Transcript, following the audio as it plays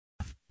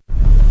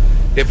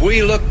if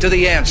we look to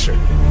the answer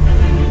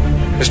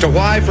as to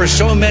why for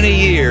so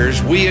many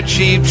years we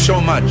achieved so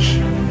much,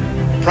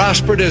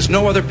 prospered as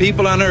no other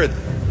people on earth,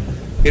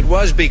 it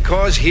was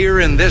because here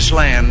in this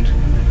land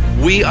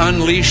we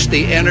unleashed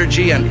the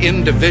energy and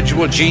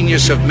individual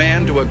genius of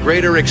man to a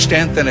greater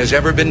extent than has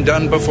ever been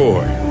done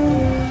before.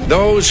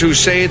 Those who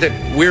say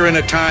that we're in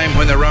a time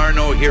when there are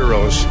no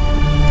heroes,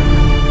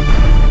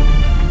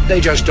 they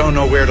just don't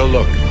know where to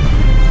look.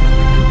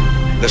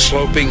 The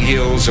sloping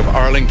hills of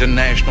Arlington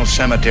National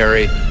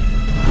Cemetery,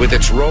 with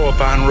its row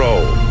upon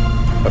row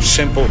of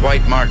simple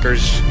white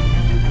markers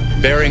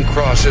bearing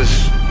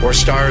crosses or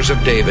stars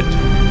of David,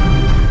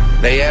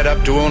 they add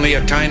up to only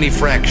a tiny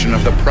fraction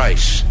of the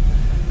price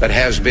that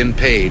has been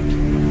paid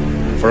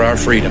for our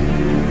freedom.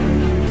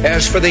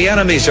 As for the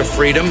enemies of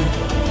freedom,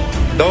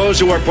 those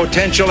who are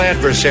potential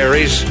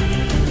adversaries,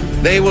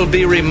 they will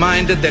be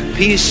reminded that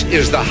peace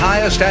is the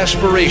highest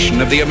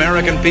aspiration of the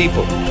American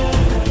people.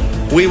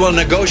 We will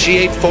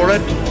negotiate for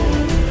it,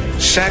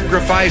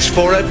 sacrifice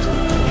for it.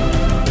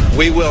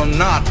 We will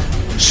not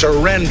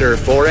surrender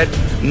for it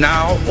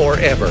now or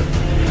ever.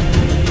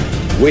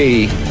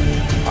 We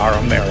are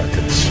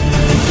Americans.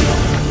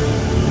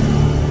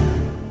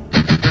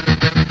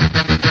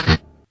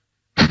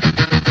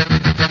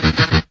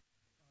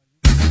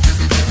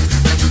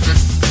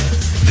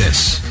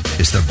 This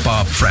is the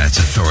Bob Frantz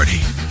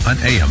Authority on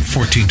AM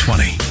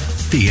 1420.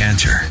 The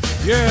Answer.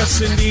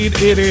 Yes, indeed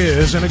it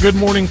is. And a good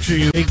morning to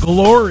you. A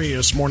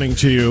glorious morning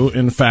to you,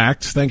 in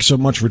fact. Thanks so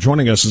much for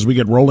joining us as we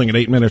get rolling at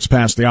 8 minutes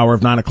past the hour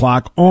of 9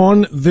 o'clock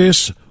on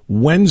this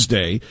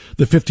Wednesday,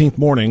 the 15th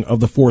morning of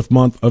the 4th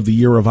month of the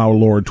year of our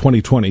Lord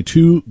 2020.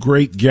 Two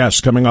great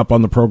guests coming up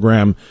on the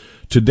program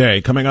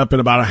today. Coming up in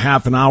about a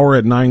half an hour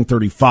at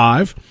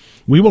 9:35.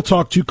 We will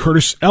talk to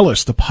Curtis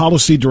Ellis, the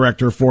policy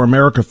director for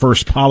America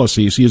First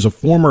Policies. He is a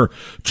former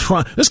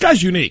Trump. This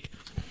guy's unique.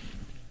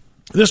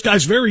 This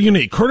guy's very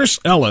unique. Curtis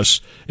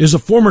Ellis is a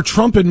former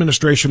Trump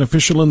administration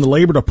official in the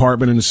Labor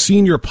Department and a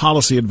senior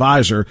policy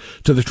advisor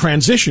to the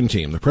transition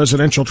team, the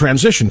presidential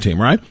transition team,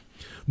 right?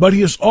 But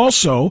he is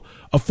also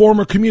a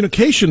former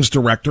communications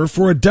director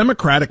for a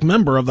Democratic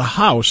member of the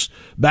House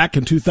back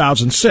in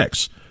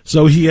 2006.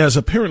 So he has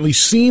apparently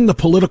seen the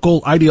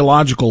political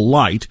ideological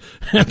light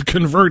and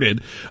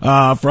converted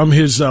from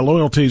his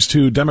loyalties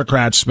to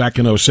Democrats back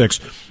in 2006,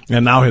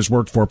 and now has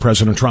worked for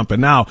President Trump. And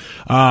now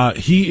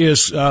he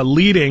is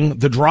leading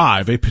the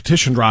drive, a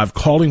petition drive,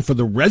 calling for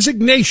the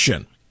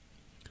resignation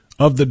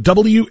of the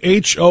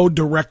WHO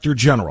Director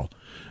General.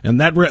 And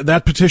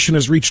that petition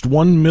has reached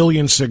 1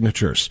 million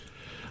signatures.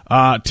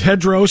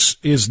 Tedros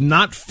is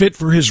not fit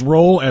for his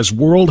role as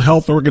World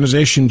Health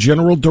Organization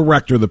General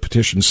Director, the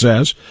petition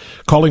says,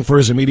 calling for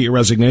his immediate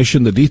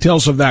resignation. The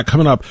details of that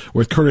coming up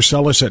with Curtis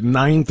Ellis at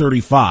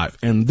 9:35.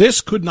 And this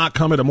could not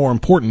come at a more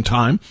important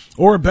time,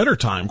 or a better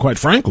time, quite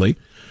frankly,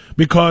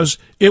 because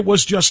it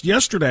was just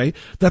yesterday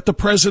that the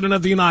President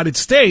of the United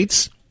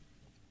States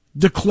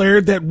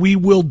declared that we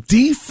will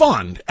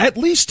defund, at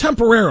least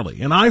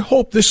temporarily, and I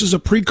hope this is a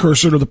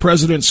precursor to the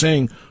President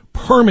saying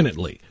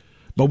permanently,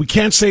 but we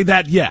can't say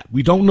that yet.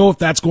 We don't know if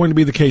that's going to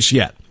be the case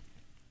yet.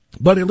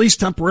 But at least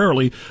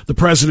temporarily, the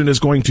president is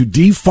going to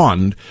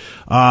defund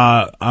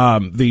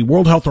the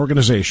World Health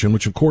Organization,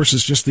 which, of course,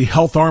 is just the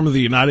health arm of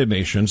the United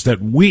Nations,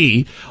 that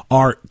we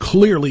are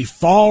clearly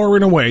far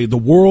and away the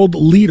world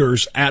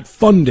leaders at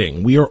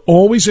funding. We are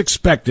always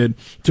expected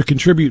to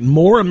contribute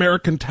more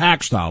American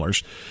tax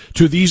dollars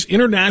to these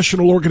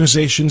international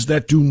organizations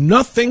that do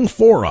nothing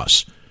for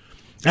us,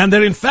 and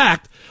that, in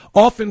fact,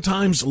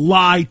 oftentimes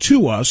lie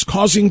to us,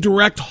 causing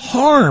direct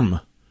harm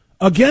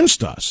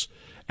against us,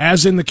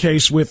 as in the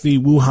case with the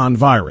Wuhan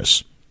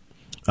virus.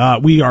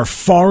 We are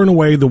far and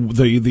away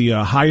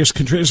the highest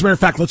contributor. As a matter of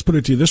fact, let's put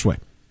it to you this way.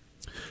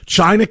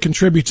 China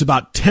contributes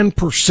about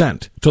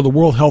 10% to the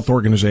World Health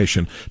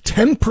Organization,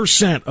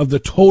 10% of the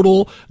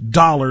total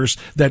dollars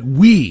that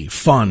we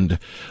fund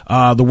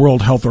the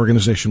World Health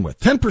Organization with,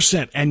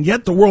 10%. And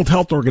yet the World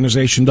Health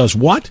Organization does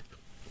what?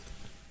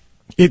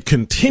 It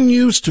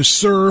continues to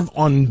serve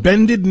on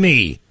bended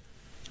knee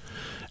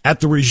at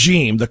the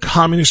regime, the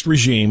communist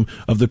regime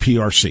of the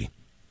PRC.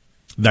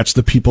 That's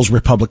the People's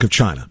Republic of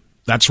China.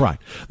 That's right.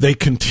 They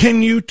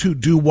continue to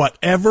do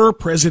whatever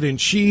President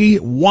Xi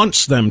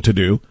wants them to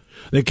do.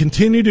 They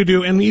continue to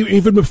do, and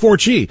even before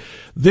Xi,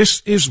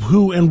 this is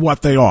who and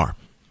what they are.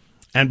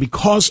 And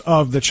because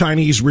of the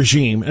Chinese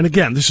regime, and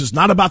again, this is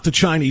not about the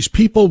Chinese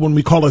people when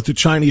we call it the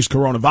Chinese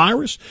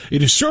coronavirus.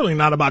 It is certainly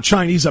not about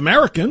Chinese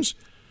Americans.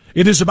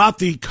 It is about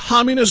the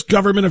communist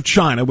government of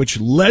China, which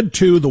led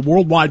to the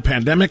worldwide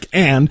pandemic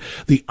and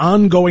the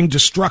ongoing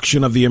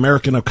destruction of the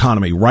American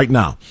economy right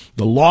now.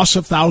 The loss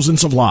of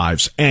thousands of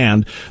lives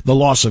and the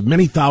loss of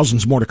many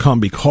thousands more to come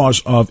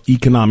because of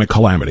economic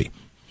calamity.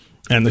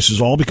 And this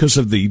is all because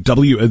of the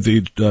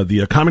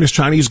communist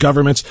Chinese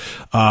government's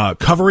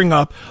covering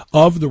up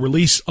of the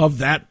release of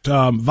that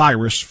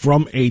virus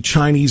from a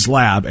Chinese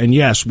lab. And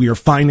yes, we are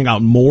finding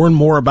out more and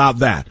more about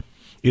that.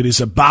 It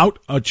is about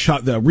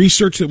the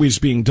research that was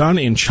being done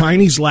in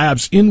Chinese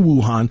labs in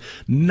Wuhan,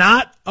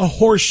 not a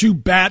horseshoe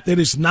bat that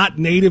is not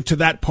native to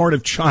that part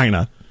of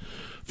China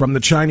from the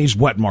Chinese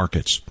wet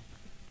markets,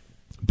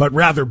 but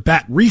rather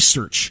bat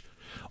research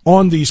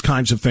on these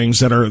kinds of things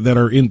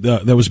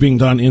that was being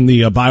done in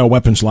the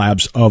bioweapons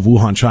labs of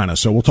Wuhan, China.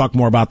 So we'll talk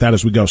more about that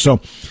as we go.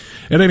 So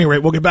at any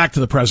rate, we'll get back to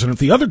the president.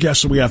 The other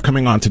guests that we have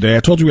coming on today,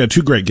 I told you we had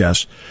two great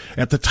guests.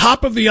 At the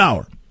top of the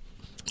hour,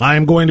 I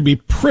am going to be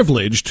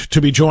privileged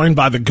to be joined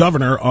by the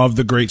governor of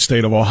the great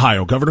state of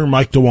Ohio, Governor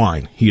Mike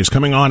DeWine. He is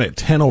coming on at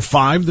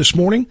 10:05 this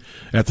morning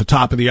at the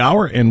top of the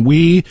hour, and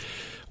we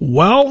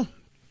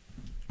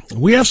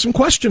have some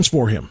questions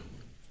for him.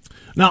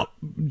 Now,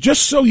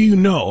 just so you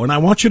know, and I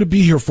want you to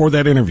be here for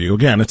that interview.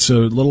 Again, it's a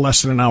little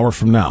less than an hour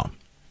from now.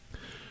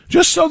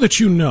 Just so that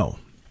you know,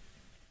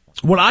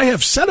 what I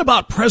have said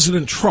about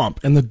President Trump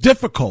and the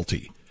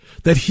difficulty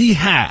that he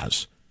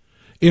has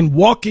in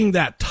walking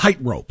that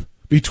tightrope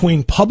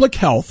between public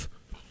health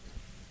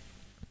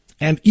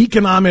and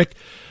economic,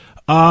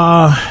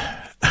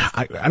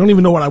 I don't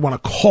even know what I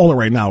want to call it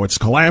right now. It's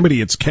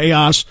calamity. It's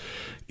chaos.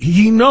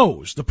 He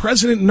knows, the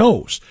president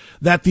knows,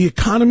 that the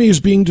economy is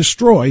being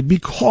destroyed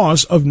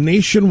because of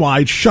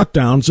nationwide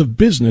shutdowns of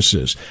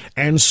businesses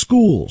and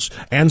schools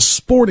and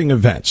sporting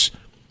events,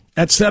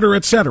 et cetera,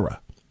 et cetera.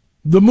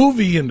 The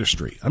movie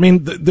industry. I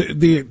mean,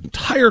 the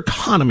entire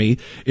economy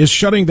is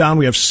shutting down.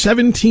 We have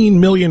 17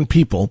 million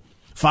people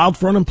filed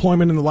for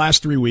unemployment in the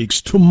last 3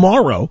 weeks.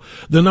 Tomorrow,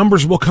 the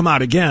numbers will come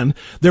out again.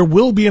 There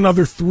will be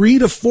another 3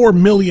 to 4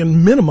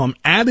 million minimum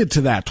added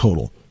to that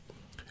total.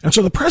 And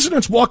so the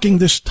president's walking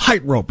this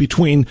tightrope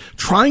between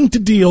trying to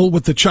deal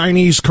with the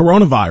Chinese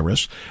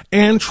coronavirus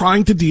and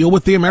trying to deal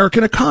with the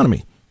American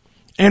economy.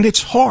 And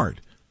it's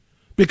hard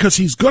because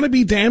he's going to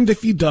be damned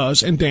if he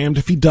does and damned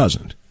if he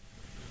doesn't.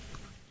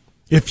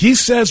 If he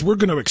says we're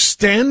going to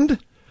extend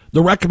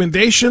the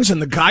recommendations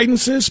and the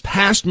guidances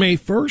past May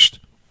 1st,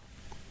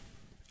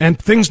 and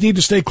things need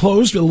to stay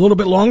closed a little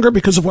bit longer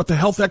because of what the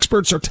health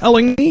experts are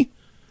telling me,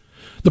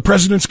 the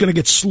president's going to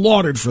get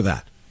slaughtered for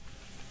that.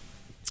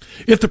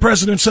 If the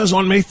president says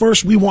on May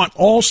 1st, we want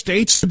all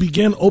states to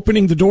begin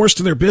opening the doors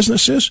to their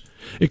businesses,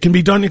 it can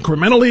be done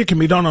incrementally. It can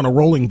be done on a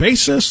rolling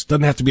basis.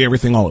 Doesn't have to be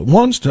everything all at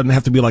once. Doesn't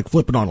have to be like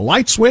flipping on a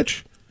light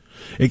switch.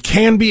 It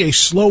can be a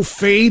slow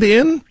fade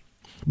in.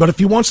 But if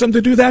he wants them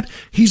to do that,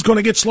 he's going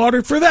to get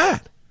slaughtered for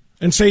that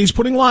and say he's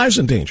putting lives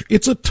in danger.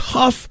 It's a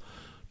tough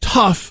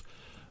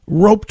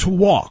rope to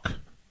walk,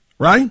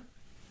 right?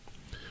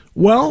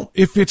 Well,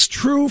 if it's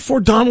true for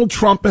Donald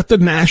Trump at the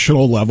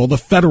national level, the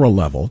federal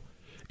level,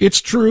 it's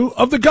true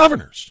of the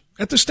governors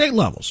at the state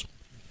levels.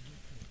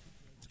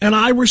 And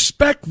I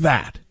respect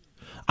that.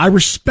 I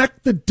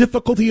respect the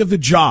difficulty of the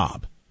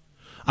job.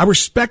 I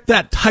respect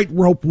that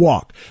tightrope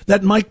walk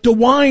that Mike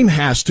DeWine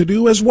has to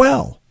do as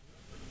well.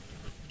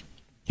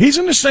 He's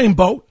in the same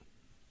boat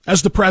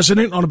as the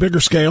president on a bigger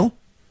scale.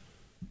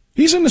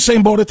 He's in the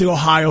same boat at the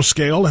Ohio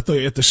scale, at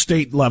the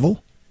state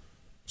level.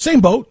 Same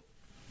boat.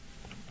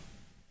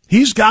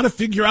 He's got to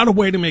figure out a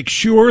way to make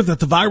sure that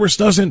the virus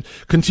doesn't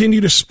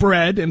continue to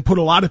spread and put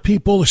a lot of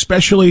people,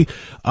 especially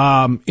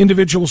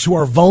individuals who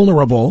are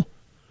vulnerable.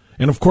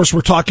 And, of course,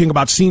 we're talking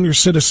about senior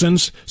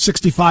citizens,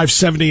 65,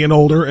 70 and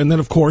older, and then,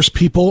 of course,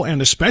 people and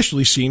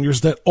especially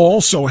seniors that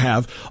also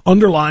have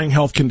underlying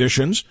health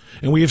conditions.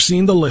 And we have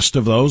seen the list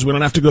of those. We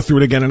don't have to go through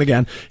it again and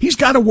again. He's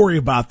got to worry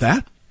about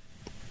that.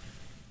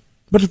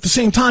 But at the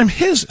same time,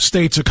 his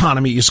state's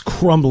economy is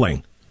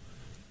crumbling.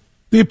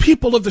 The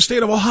people of the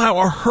state of Ohio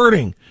are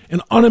hurting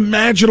in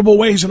unimaginable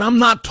ways. And I'm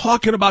not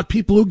talking about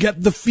people who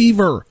get the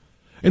fever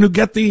and who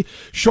get the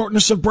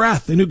shortness of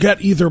breath and who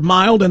get either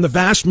mild, and the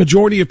vast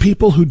majority of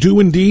people who do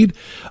indeed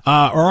or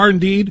are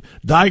indeed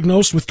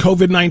diagnosed with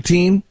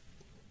COVID-19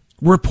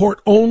 report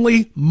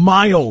only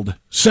mild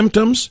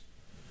symptoms.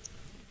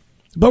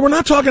 But we're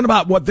not talking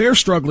about what they're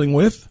struggling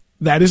with.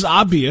 That is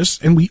obvious,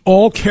 and we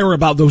all care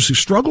about those who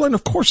struggle and,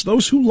 of course,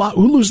 those who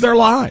lose their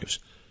lives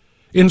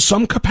in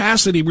some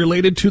capacity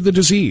related to the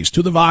disease,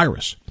 to the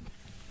virus.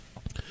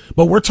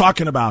 But we're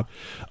talking about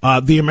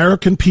the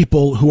American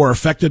people who are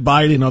affected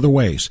by it in other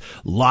ways.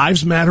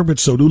 Lives matter, but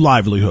so do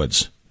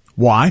livelihoods.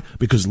 Why?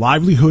 Because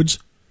livelihoods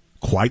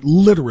quite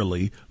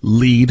literally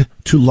lead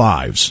to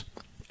lives.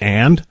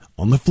 And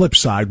on the flip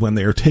side, when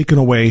they are taken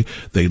away,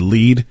 they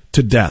lead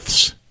to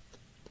deaths.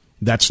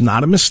 That's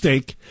not a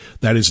mistake.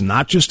 That is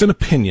not just an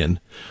opinion.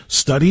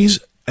 Studies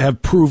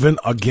have proven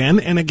again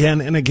and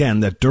again and again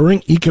that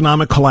during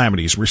economic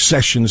calamities,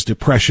 recessions,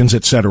 depressions,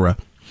 etc.,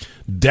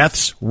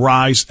 deaths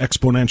rise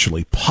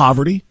exponentially.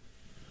 Poverty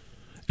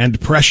and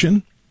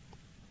depression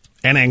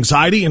and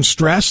anxiety and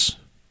stress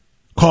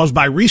caused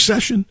by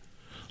recession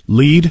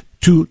lead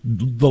to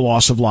the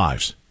loss of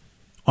lives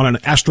on an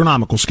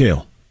astronomical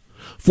scale.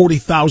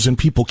 40,000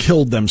 people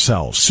killed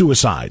themselves,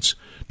 suicides,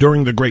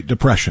 during the Great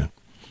Depression.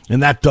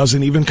 And that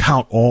doesn't even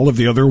count all of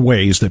the other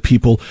ways that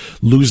people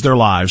lose their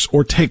lives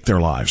or take their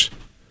lives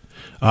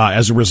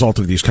as a result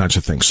of these kinds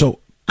of things. So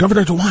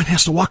Governor DeWine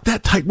has to walk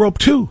that tightrope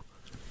too.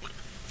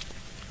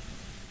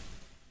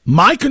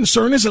 My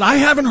concern is that I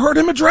haven't heard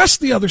him address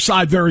the other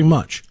side very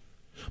much.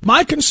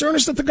 My concern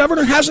is that the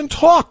governor hasn't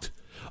talked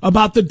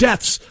about the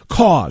deaths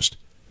caused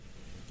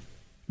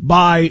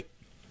by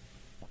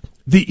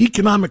the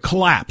economic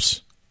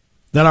collapse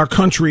that our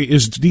country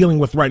is dealing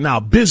with right now.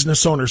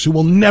 Business owners who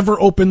will never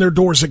open their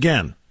doors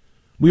again.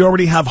 We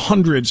already have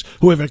hundreds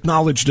who have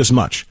acknowledged as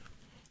much.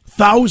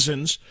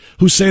 Thousands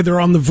who say they're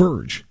on the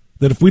verge,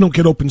 that if we don't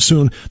get open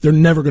soon, they're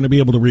never going to be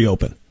able to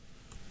reopen.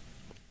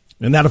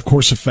 And that, of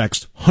course,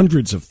 affects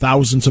hundreds of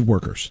thousands of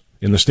workers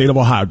in the state of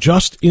Ohio,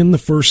 just in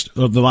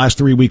the last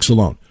 3 weeks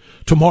alone.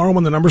 Tomorrow,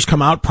 when the numbers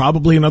come out,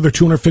 probably another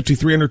 250,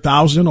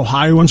 300,000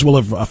 Ohioans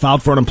will have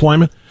filed for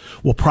unemployment.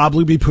 We'll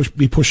probably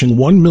be pushing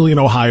 1 million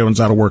Ohioans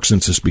out of work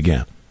since this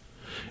began.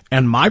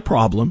 And my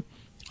problem,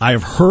 I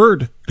have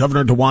heard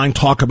Governor DeWine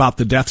talk about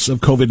the deaths of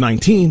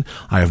COVID-19.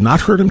 I have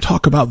not heard him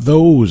talk about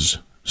those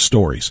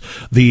stories,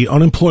 the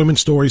unemployment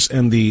stories,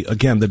 and the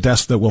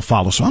deaths that will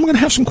follow. So I'm going to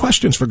have some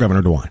questions for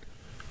Governor DeWine.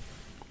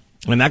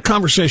 And that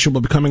conversation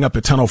will be coming up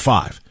at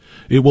 10:05.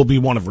 It will be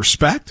one of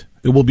respect.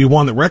 It will be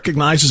one that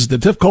recognizes the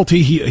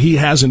difficulty he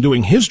has in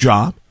doing his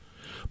job,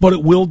 but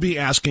it will be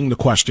asking the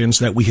questions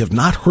that we have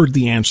not heard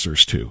the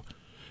answers to.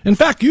 In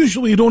fact,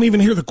 usually you don't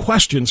even hear the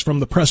questions from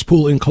the press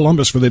pool in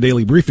Columbus for the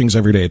daily briefings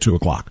every day at 2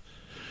 o'clock.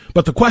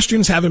 But the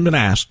questions haven't been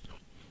asked.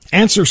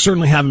 Answers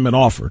certainly haven't been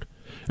offered.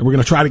 And we're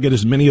going to try to get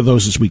as many of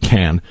those as we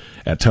can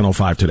at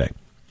 10:05 today.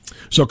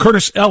 So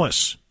Curtis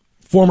Ellis,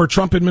 former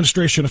Trump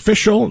administration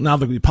official, now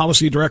the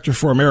policy director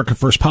for America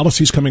First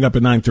Policies, coming up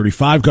at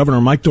 9:35. Governor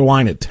Mike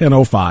DeWine at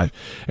 10:05.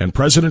 And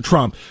President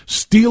Trump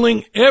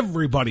stealing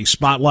everybody's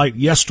spotlight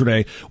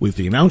yesterday with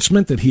the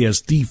announcement that he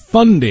is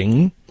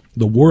defunding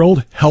the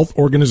World Health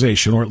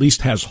Organization, or at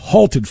least has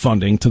halted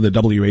funding to the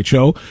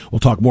WHO. We'll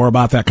talk more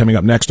about that coming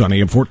up next on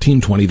AM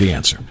 1420, The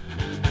Answer.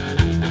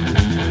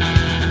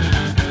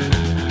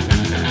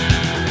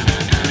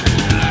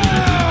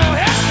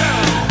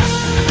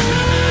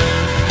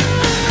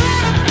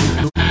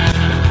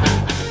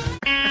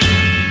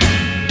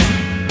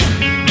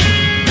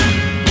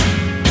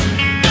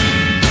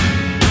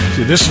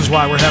 This is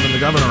why we're having the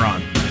governor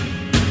on.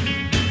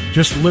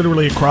 Just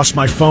literally across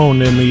my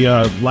phone in the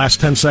last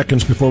 10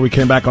 seconds before we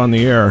came back on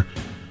the air,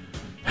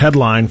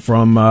 headline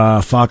from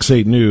Fox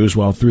 8 News,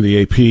 through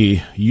the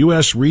AP,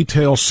 U.S.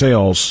 retail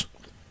sales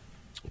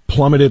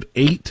plummeted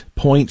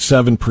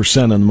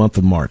 8.7% in the month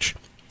of March,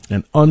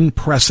 an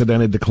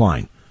unprecedented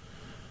decline.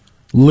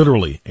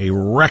 Literally a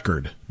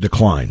record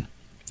decline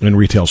in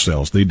retail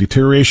sales. The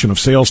deterioration of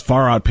sales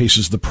far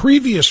outpaces the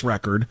previous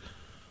record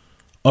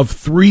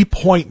of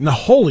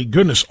holy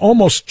goodness,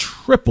 almost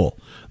triple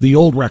the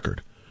old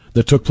record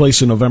that took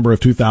place in November of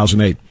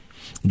 2008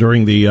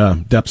 during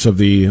the depths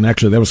of and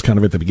actually that was kind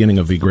of at the beginning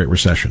of the Great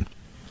Recession.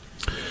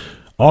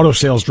 Auto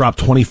sales dropped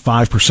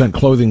 25%,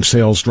 clothing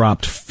sales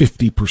dropped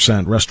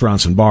 50%,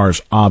 restaurants and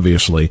bars,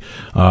 obviously,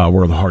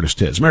 were the hardest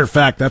hit. As a matter of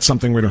fact, that's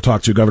something we're going to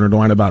talk to Governor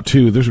DeWine about,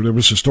 too. There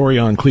was a story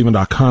on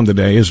Cleveland.com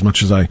today, as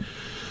much as I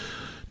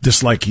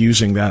dislike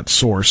using that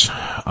source,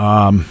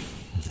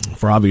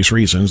 for obvious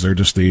reasons. They're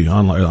just the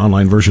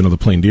online version of the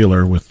Plain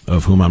Dealer,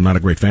 of whom I'm not a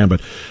great fan.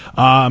 But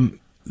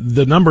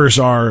the numbers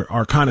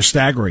are kind of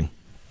staggering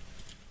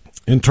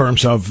in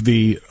terms of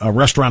the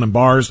restaurant and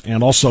bars,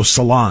 and also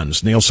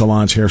salons, nail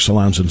salons, hair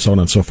salons, and so on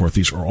and so forth.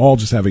 These are all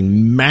just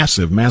having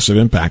massive, massive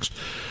impacts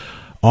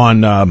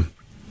on the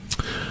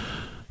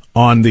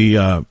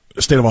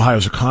state of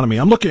Ohio's economy.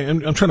 I'm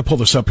trying to pull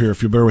this up here,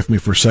 if you bear with me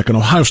for a second.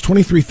 Ohio's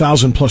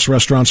 23,000 plus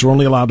restaurants are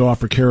only allowed to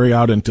offer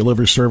carry-out and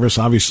delivery service.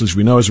 Obviously, as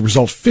we know, as a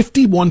result,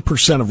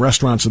 51% of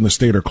restaurants in the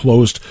state are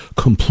closed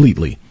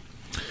completely.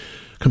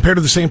 Compared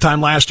to the same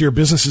time last year,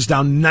 business is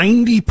down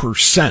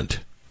 90%.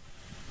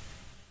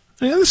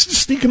 This is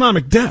just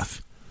economic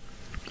death.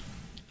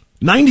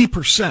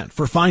 90%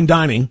 for fine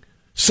dining,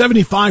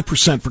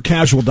 75% for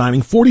casual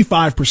dining,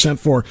 45%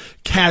 for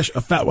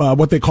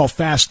what they call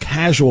fast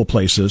casual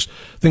places,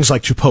 things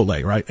like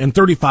Chipotle, right? And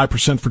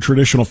 35% for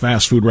traditional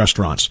fast food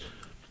restaurants.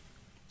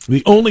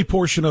 The only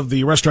portion of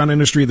the restaurant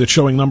industry that's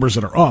showing numbers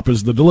that are up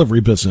is the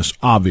delivery business,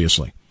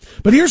 obviously.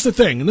 But here's the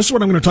thing, and this is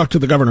what I'm going to talk to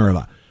the governor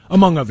about,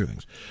 among other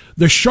things.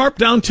 The sharp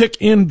downtick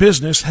in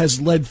business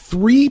has led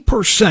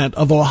 3%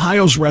 of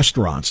Ohio's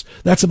restaurants,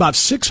 that's about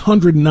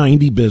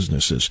 690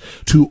 businesses,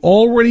 to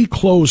already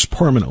close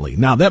permanently.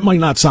 Now, that might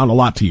not sound like a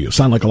lot to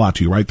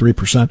you, right?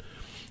 3%?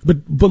 But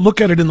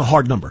look at it in the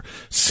hard number.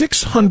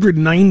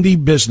 690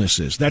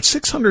 businesses. That's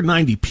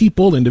 690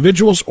 people,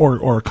 individuals,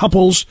 or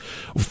couples,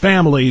 or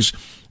families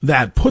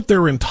that put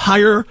their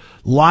entire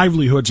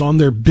livelihoods on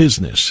their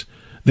business.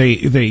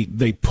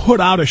 They put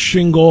out a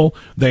shingle.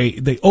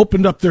 They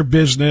opened up their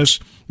business.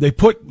 They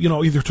put,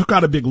 either took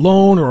out a big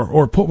loan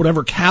or put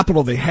whatever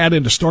capital they had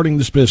into starting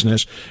this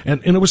business,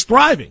 and it was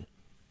thriving.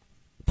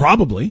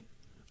 Probably.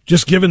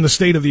 Just given the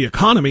state of the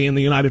economy in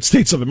the United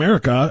States of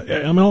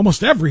America,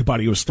 almost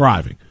everybody was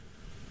thriving.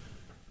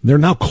 They're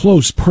now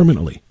closed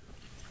permanently.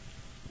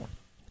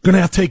 Going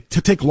to have to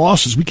take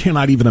losses we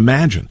cannot even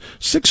imagine.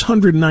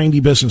 690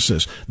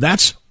 businesses.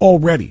 That's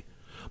already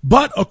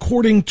But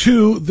according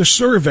to the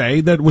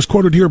survey that was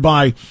quoted here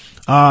by,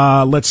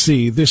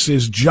 this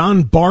is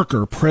John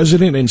Barker,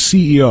 president and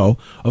CEO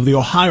of the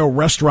Ohio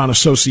Restaurant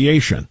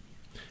Association.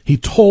 He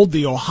told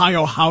the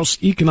Ohio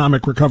House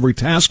Economic Recovery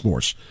Task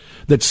Force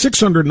that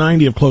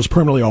 690 have closed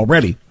permanently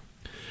already,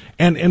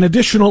 and an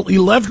additional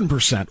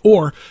 11%,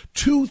 or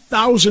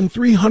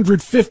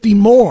 2,350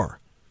 more,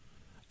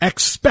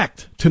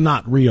 expect to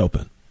not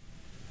reopen.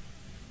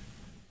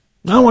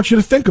 Now I want you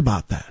to think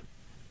about that.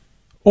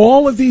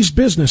 All of these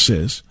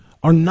businesses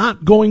are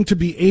not going to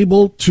be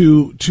able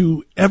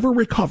to ever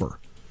recover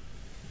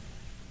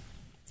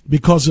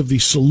because of the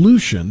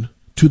solution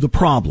to the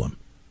problem.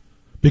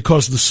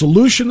 Because the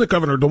solution that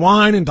Governor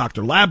DeWine and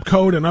Dr.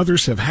 Labcoat and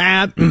others have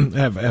had,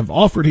 have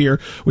offered here,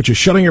 which is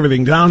shutting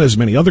everything down, as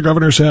many other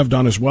governors have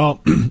done as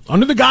well,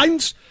 under the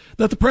guidance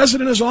that the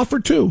president has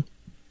offered too.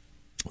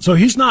 So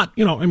he's not,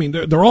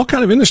 they're all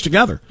kind of in this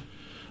together.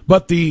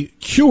 But the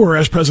cure,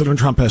 as President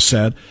Trump has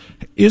said,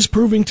 is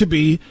proving to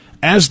be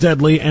as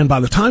deadly, and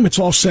by the time it's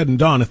all said and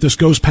done, if this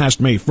goes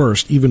past May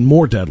 1st, even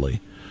more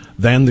deadly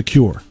than the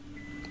cure.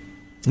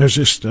 There's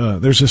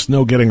just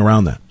no getting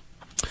around that.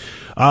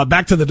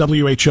 Back to the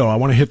WHO. I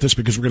want to hit this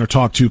because we're going to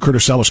talk to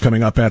Curtis Ellis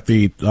coming up at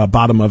the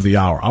bottom of the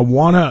hour. I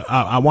want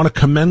to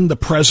commend the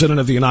President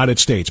of the United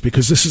States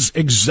because this is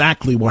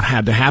exactly what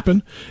had to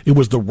happen. It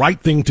was the right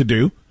thing to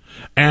do.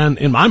 And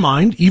in my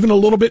mind, even a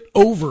little bit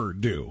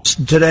overdue.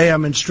 Today,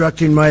 I'm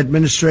instructing my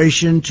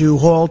administration to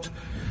halt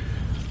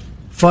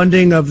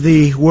funding of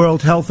the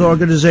World Health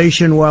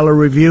Organization while a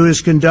review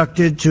is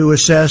conducted to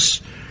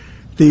assess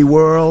the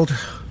World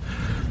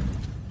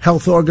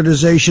Health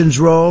Organization's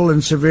role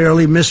in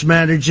severely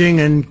mismanaging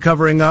and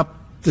covering up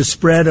the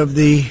spread of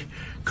the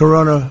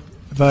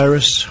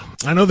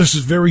coronavirus. I know this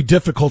is very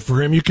difficult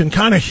for him. You can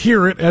kind of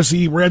hear it as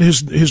he read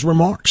his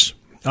remarks.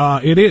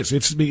 It is.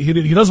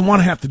 He doesn't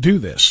want to have to do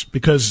this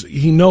because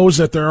he knows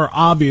that there are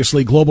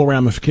obviously global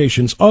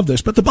ramifications of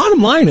this. But the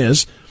bottom line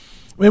is,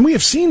 and we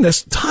have seen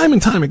this time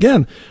and time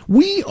again,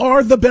 we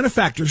are the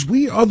benefactors.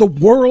 We are the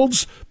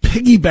world's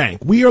piggy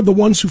bank. We are the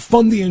ones who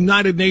fund the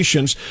United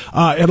Nations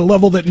at a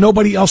level that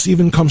nobody else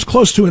even comes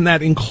close to, and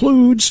that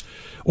includes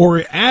or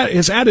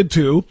is added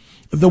to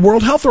the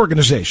World Health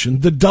Organization.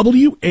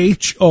 The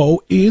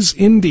WHO is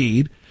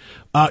indeed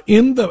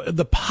in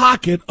the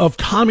pocket of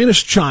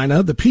communist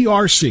China, the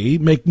PRC.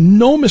 Make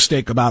no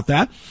mistake about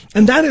that.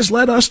 And that has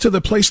led us to the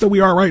place that we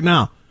are right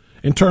now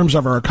in terms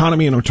of our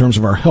economy and in terms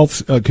of our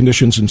health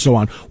conditions and so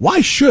on.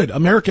 Why should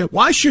America,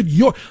 what's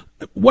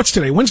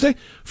today, Wednesday?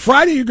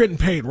 Friday you're getting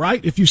paid,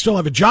 right? If you still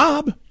have a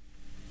job.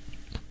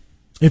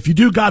 If you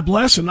do, God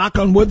bless, and knock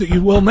on wood that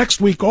you will next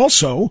week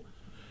also.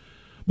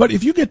 But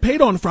if you get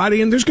paid on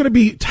Friday and there's going to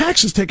be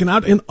taxes taken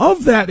out, and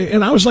of that,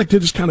 and I always like to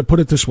just kind of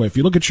put it this way. If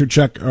you look at your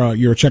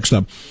check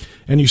stub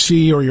and you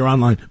see, or you're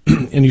online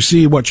and you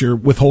see what your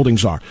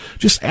withholdings are,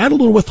 just add a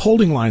little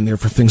withholding line there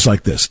for things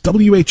like this.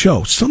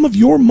 WHO, some of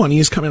your money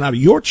is coming out of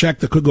your check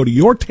that could go to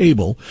your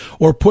table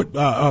or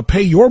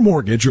pay your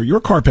mortgage or your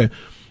car pay.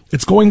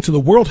 It's going to the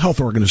World Health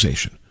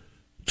Organization.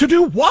 To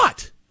do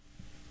what?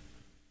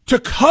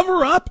 To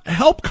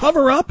help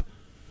cover up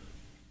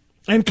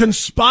and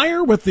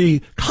conspire with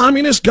the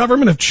communist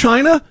government of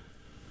China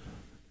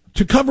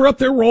to cover up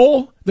their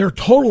role, their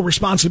total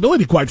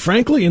responsibility, quite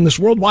frankly, in this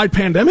worldwide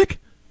pandemic?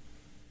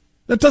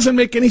 That doesn't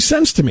make any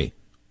sense to me.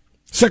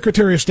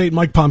 Secretary of State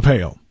Mike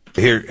Pompeo.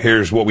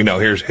 Here's what we know.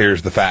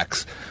 Here's the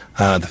facts.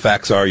 The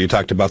facts are, you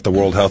talked about the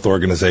World Health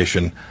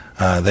Organization.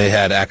 They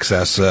had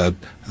access. The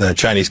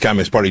Chinese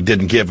Communist Party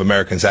didn't give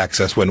Americans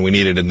access when we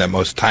needed it, and that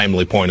most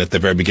timely point at the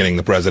very beginning,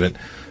 the president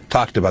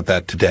talked about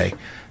that today.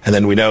 And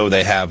then we know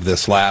they have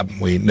this lab.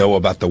 We know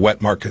about the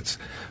wet markets.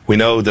 We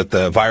know that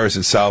the virus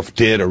itself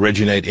did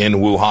originate in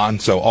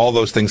Wuhan. So all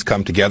those things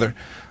come together.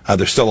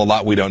 There's still a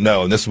lot we don't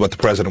know, and this is what the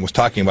president was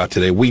talking about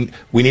today. We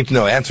need to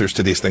know answers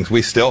to these things.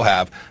 We still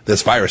have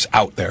this virus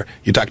out there.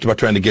 You talked about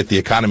trying to get the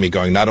economy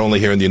going, not only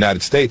here in the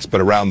United States,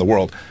 but around the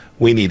world.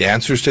 We need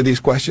answers to these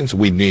questions.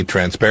 We need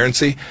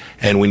transparency,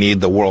 and we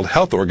need the World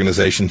Health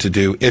Organization to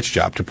do its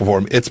job, to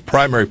perform its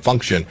primary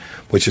function,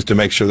 which is to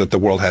make sure that the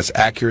world has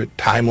accurate,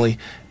 timely,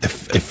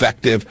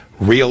 effective,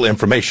 real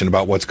information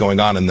about what's going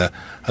on in the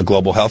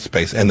global health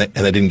space. And they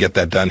didn't get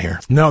that done here.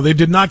 No, they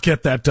did not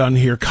get that done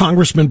here.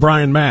 Congressman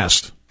Brian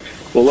Mast.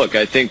 Well, look,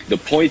 I think the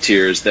point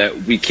here is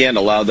that we can't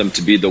allow them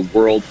to be the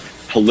world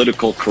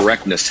political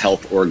correctness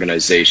health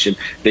organization.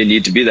 They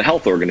need to be the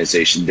health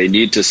organization. They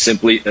need to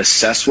simply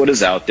assess what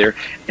is out there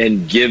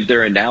and give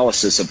their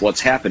analysis of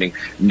what's happening,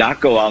 not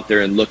go out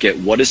there and look at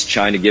what is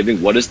China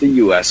giving, what is the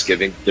U.S.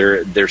 giving.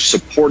 They're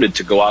supported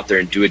to go out there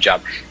and do a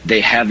job. They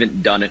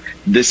haven't done it.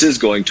 This is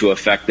going to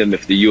affect them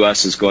if the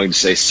U.S. is going to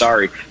say,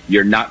 sorry,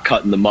 you're not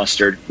cutting the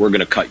mustard. We're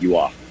going to cut you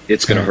off.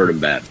 It's going to hurt them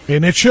bad.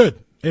 And it should.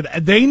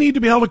 They need to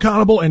be held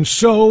accountable, and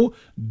so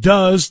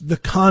does the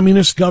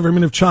Communist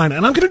government of China.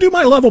 And I'm going to do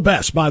my level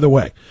best, by the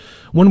way.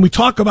 When we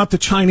talk about the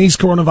Chinese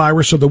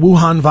coronavirus or the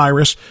Wuhan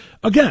virus,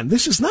 again,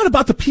 this is not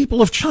about the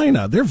people of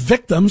China. They're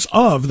victims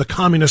of the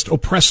communist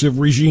oppressive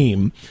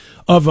regime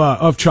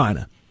of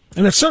China.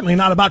 And it's certainly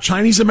not about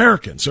Chinese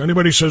Americans. So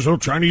anybody says, "Oh,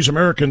 Chinese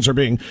Americans are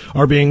being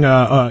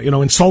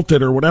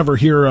insulted or whatever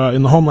here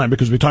in the homeland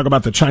because we talk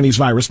about the Chinese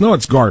virus." No,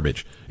 it's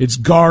garbage. It's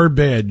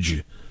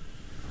garbage.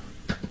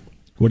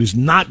 What is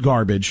not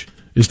garbage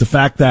is the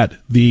fact that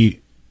the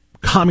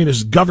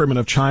Communist government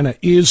of China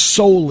is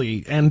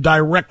solely and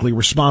directly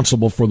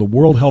responsible for the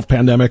world health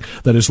pandemic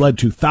that has led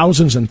to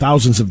thousands and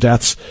thousands of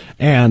deaths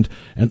and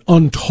an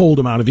untold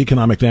amount of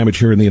economic damage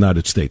here in the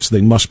United States.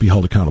 They must be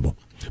held accountable.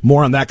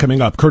 More on that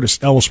coming up. Curtis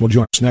Ellis will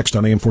join us next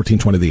on AM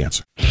 1420 The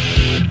Answer.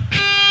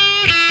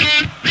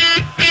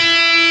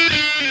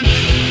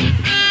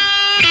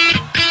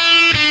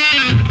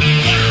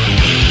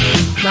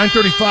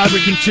 9:35,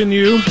 we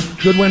continue.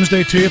 Good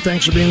Wednesday to you.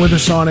 Thanks for being with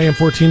us on AM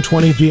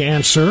 1420 The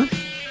Answer.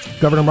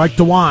 Governor Mike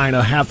DeWine,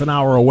 a half an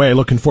hour away.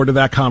 Looking forward to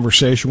that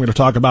conversation. We're going to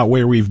talk about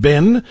where we've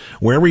been,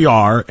 where we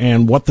are,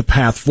 and what the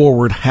path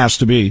forward has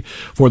to be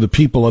for the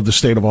people of the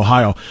state of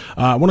Ohio.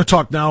 I want to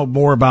talk now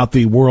more about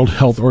the World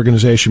Health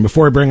Organization.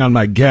 Before I bring on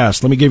my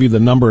guest, let me give you the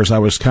numbers I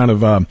was kind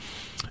of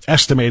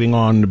estimating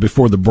on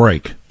before the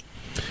break.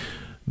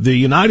 The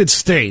United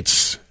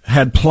States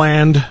had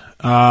planned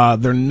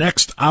their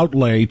next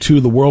outlay to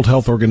the World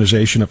Health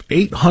Organization of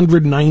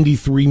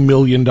 $893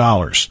 million.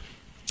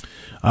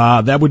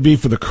 That would be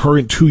for the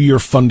current 2-year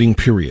funding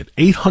period,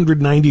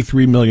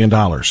 $893 million.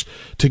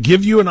 To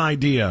give you an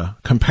idea,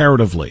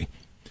 comparatively,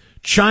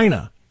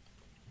 China,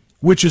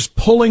 which is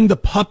pulling the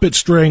puppet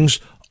strings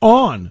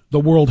on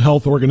the World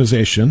Health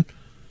Organization,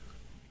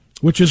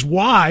 which is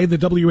why the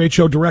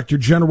WHO Director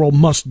General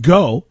must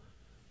go,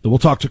 that we'll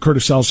talk to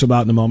Curtis Ellis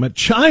about in a moment.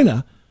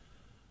 China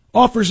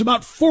offers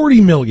about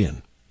 $40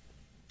 million.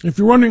 If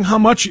you're wondering how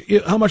much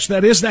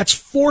that is, that's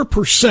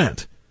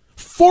 4%.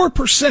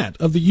 4%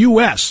 of the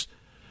U.S.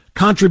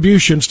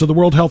 contributions to the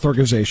World Health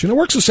Organization. It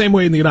works the same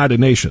way in the United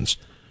Nations.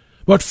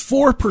 But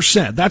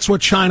 4%, that's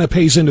what China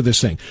pays into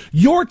this thing.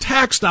 Your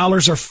tax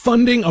dollars are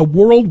funding a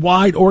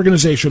worldwide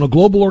organization, a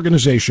global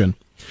organization,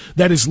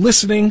 that is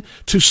listening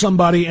to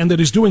somebody and that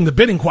is doing the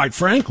bidding, quite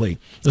frankly,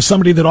 to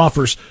somebody that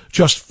offers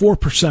just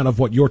 4% of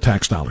what your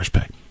tax dollars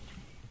pay.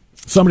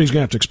 Somebody's going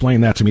to have to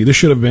explain that to me. This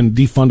should have been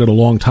defunded a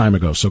long time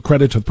ago, so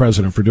credit to the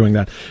president for doing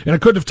that. And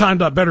it could have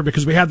timed up better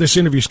because we had this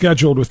interview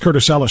scheduled with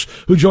Curtis Ellis,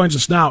 who joins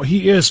us now.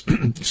 He is,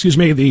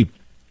 the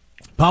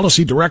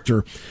policy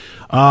director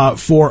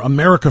for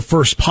America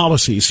First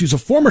Policies. He's a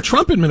former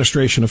Trump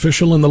administration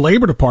official in the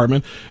Labor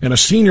Department and a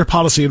senior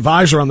policy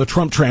advisor on the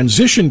Trump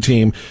transition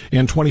team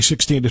in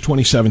 2016 to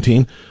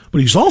 2017.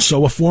 But he's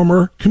also a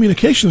former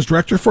communications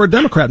director for a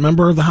Democrat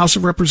member of the House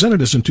of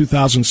Representatives in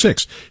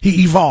 2006.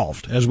 He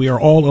evolved, as we are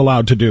all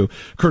allowed to do.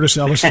 Curtis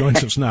Ellis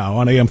joins us now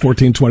on AM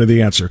 1420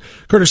 The Answer.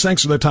 Curtis,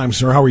 thanks for the time,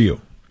 sir. How are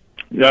you?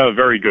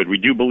 Very good. We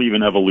do believe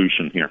in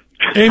evolution here.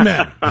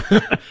 Amen.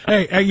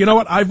 Hey, you know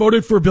what? I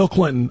voted for Bill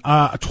Clinton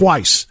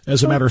twice.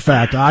 As a matter of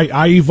fact,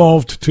 I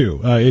evolved too.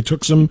 It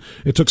took some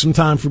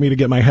time for me to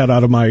get my head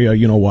out of my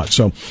you know what.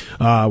 So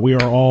we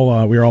are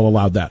all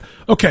allowed that.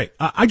 Okay,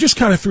 I just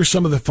kind of threw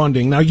some of the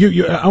funding. Now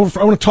I want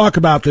to talk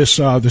about this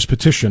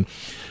petition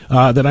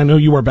that I know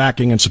you are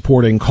backing and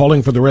supporting,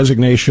 calling for the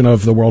resignation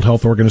of the World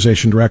Health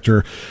Organization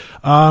director.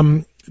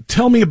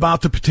 Tell me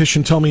about the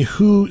petition. Tell me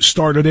who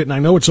started it. And I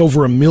know it's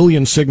over 1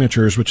 million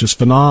signatures, which is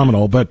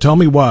phenomenal. But tell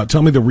me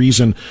the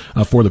reason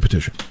for the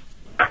petition.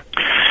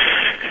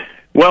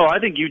 Well, I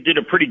think you did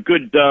a pretty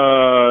good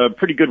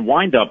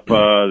wind up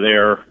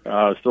there.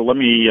 So let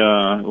me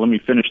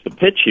finish the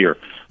pitch here.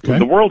 Okay.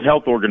 The World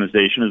Health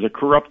Organization is a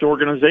corrupt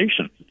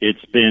organization.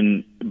 It's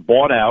been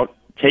bought out,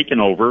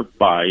 taken over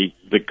by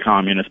the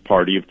Communist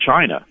Party of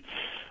China.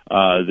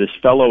 This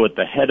fellow at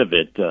the head of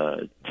it,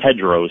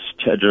 Tedros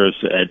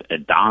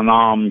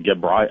Adhanom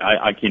Ghebreyesus,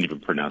 I can't even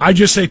pronounce it. I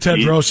just say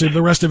Tedros.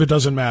 The rest of it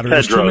doesn't matter.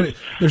 Tedros.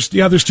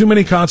 There's too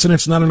many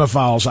consonants, not enough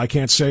vowels. I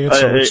can't say it.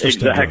 So it's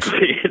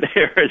exactly.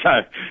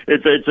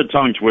 It's a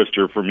tongue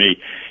twister for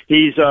me.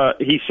 He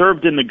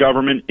served in the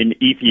government in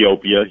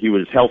Ethiopia. He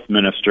was health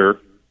minister.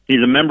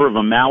 He's a member of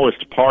a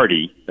Maoist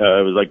party. It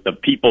was like the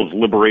People's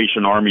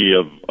Liberation Army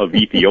of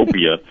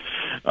Ethiopia.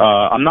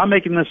 I'm not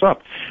making this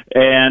up.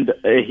 And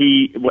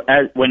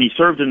when he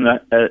served in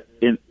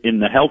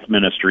the health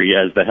ministry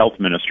as the health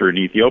minister in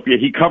Ethiopia,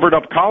 he covered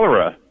up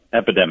cholera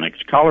epidemics,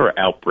 cholera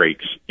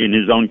outbreaks in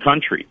his own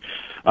country.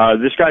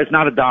 This guy's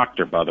not a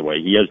doctor, by the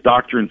way. He has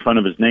doctor in front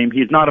of his name.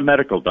 He's not a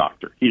medical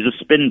doctor. He's a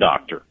spin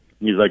doctor.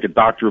 He's like a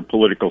doctor of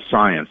political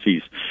science.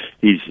 He's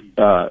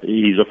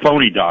a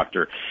phony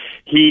doctor.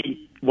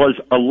 He was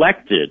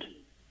elected.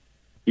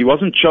 He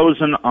wasn't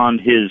chosen on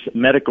his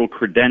medical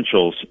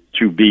credentials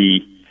to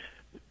be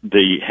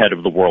the head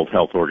of the World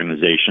Health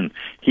Organization.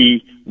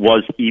 He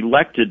was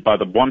elected by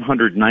the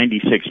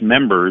 196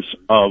 members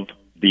of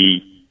the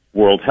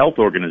World Health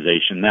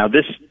Organization. Now,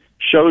 this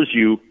shows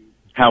you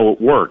how it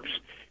works.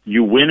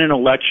 You win an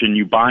election,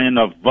 you buy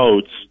enough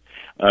votes,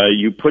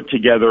 you put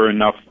together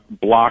enough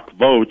block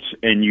votes,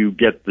 and you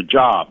get the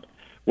job,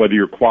 whether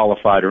you're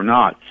qualified or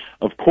not.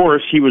 Of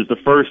course, he was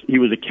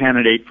a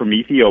candidate from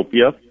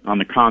Ethiopia on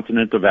the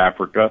continent of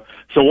Africa.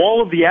 So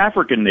all of the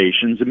African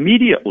nations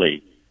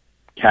immediately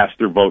cast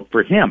their vote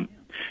for him.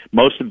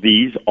 Most of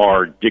these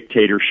are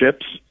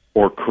dictatorships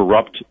or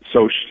corrupt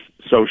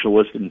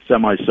socialist and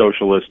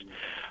semi-socialist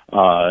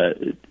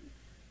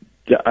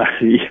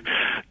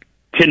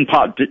tin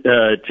pot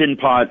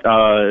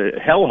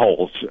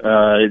hellholes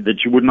that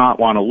you would not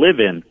want to live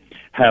in,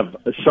 have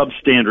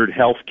substandard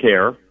health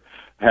care,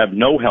 have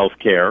no health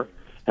care,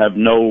 have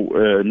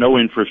no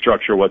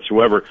infrastructure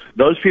whatsoever.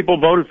 Those people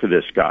voted for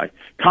this guy.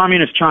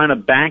 Communist China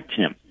backed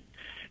him.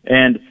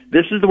 And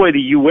this is the way the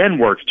UN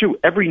works, too.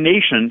 Every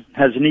nation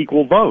has an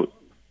equal vote.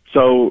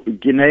 So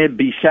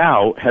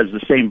Guinea-Bissau has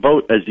the same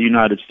vote as the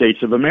United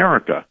States of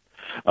America,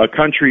 a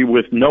country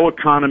with no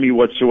economy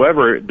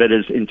whatsoever that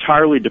is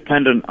entirely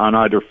dependent on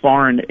either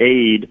foreign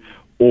aid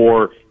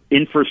or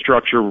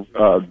infrastructure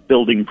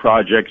building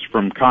projects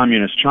from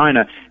Communist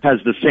China, has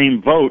the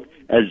same vote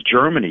as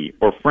Germany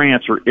or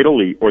France or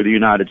Italy or the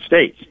United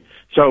States.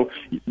 So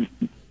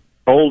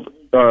old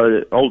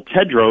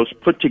Tedros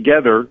put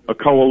together a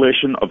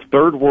coalition of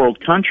third world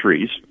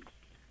countries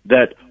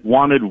that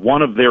wanted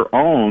one of their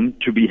own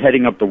to be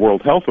heading up the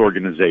World Health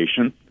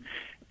Organization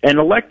and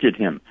elected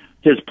him.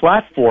 His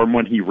platform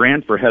when he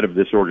ran for head of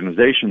this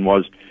organization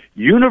was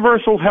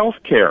universal health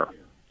care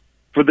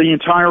for the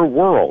entire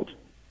world.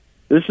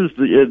 This is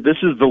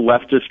the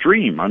leftist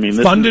dream. I mean,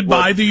 funded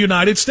by the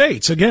United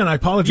States. Again, I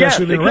apologize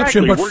for the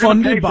interruption, but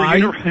funded by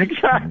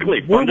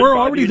exactly. We're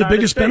already the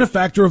biggest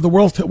benefactor of the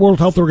World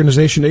Health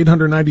Organization,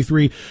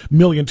 $893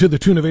 million, to the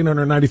tune of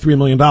 $893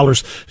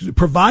 million.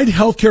 Provide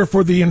health care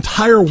for the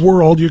entire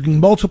world. You can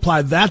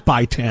multiply that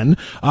by 10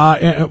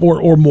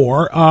 or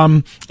more.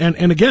 And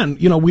again,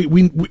 you know,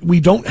 we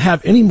don't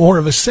have any more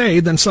of a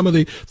say than some of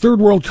the third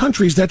world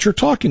countries that you're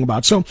talking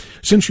about. So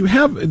since you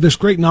have this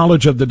great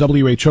knowledge of the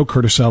WHO,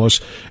 Curtis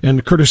Ellis,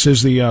 and Curtis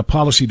is the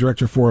policy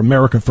director for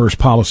America First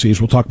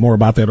Policies. We'll talk more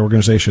about that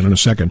organization in a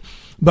second.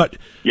 But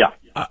yeah.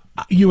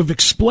 You have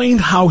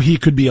explained how he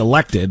could be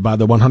elected by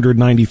the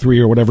 193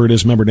 or whatever it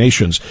is member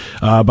nations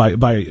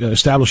by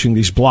establishing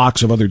these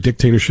blocks of other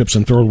dictatorships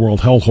and third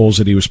world hellholes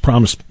that he was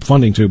promised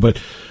funding to. But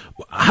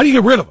how do you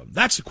get rid of him?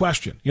 That's the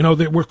question. You know,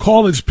 we're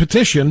calling this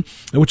petition,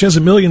 which has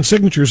 1 million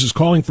signatures, is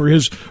calling for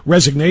his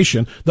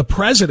resignation. The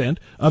president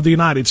of the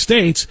United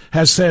States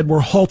has said we're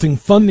halting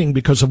funding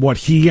because of what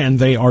he and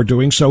they are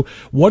doing. So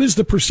what is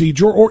the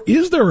procedure, or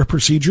is there a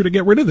procedure to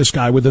get rid of this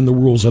guy within the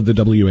rules of the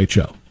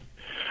WHO?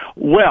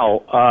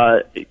 Well,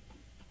 by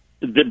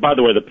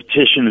the way, the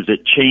petition is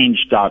at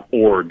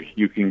change.org.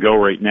 You can go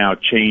right now,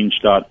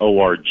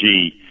 change.org,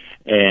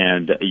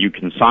 and you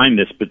can sign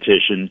this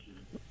petition.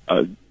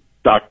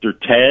 Dr.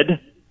 Ted,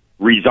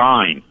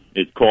 resign.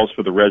 It calls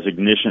for the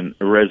resignation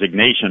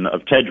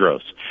of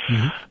Tedros.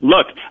 Mm-hmm.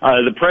 Look,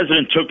 the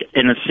president took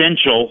an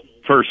essential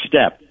first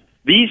step.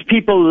 These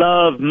people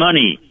love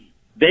money.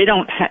 They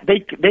don't.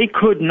 They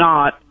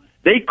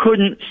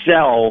couldn't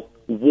sell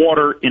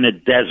water in a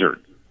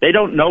desert. They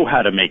don't know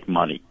how to make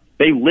money.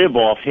 They live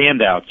off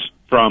handouts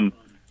from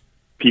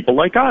people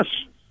like us,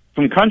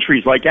 from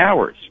countries like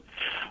ours.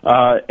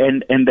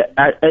 And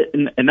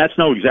that's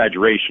no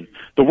exaggeration.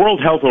 The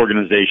World Health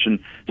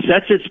Organization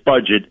sets its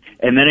budget,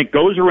 and then it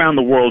goes around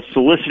the world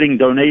soliciting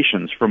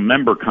donations from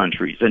member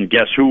countries. And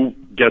guess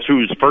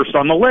who's first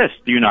on the list?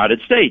 The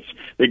United States.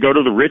 They go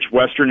to the rich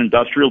Western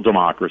industrial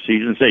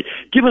democracies and say,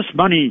 give us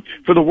money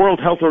for the World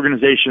Health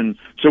Organization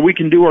so we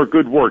can do our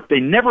good work. They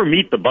never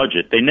meet the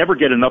budget. They never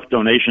get enough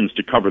donations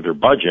to cover their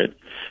budget.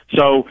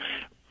 So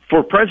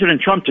for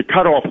President Trump to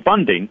cut off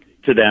funding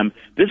to them,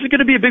 this is going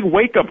to be a big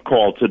wake-up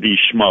call to these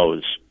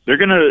schmoes. They're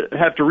going to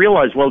have to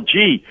realize, well,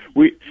 gee,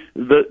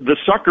 the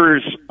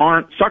suckers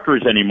aren't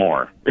suckers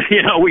anymore.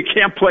 You know, we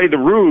can't play the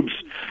rubes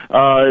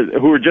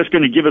who are just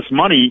going to give us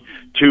money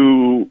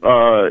to.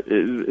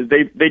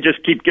 They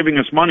just keep giving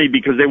us money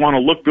because they want to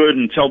look good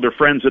and tell their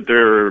friends at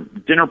their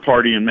dinner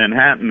party in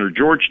Manhattan or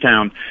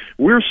Georgetown,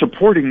 we're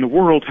supporting the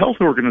World Health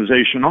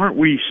Organization, aren't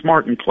we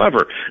smart and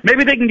clever?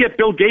 Maybe they can get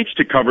Bill Gates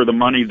to cover the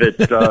money that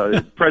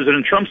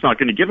President Trump's not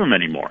going to give them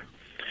anymore.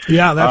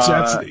 Yeah, that's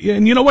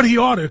and you know what, he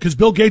ought to, because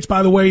Bill Gates,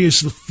 by the way,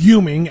 is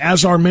fuming,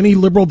 as are many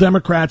liberal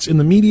Democrats in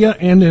the media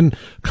and in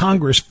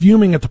Congress,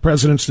 fuming at the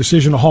president's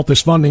decision to halt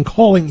this funding,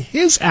 calling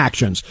his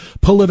actions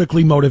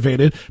politically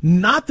motivated,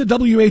 not the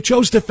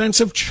WHO's defense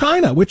of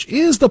China, which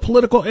is the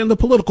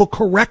political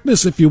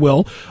correctness, if you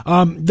will,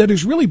 that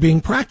is really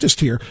being practiced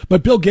here.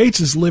 But Bill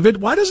Gates is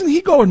livid. Why doesn't he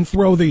go and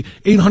throw the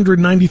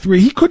 893?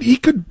 He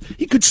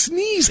could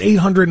sneeze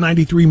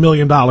 $893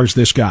 million,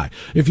 this guy.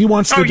 If he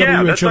wants the WHO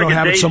to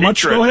have it so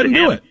much, go ahead and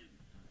do it.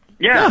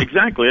 Yeah,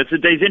 exactly. It's a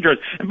day's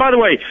interest. And by the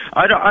way,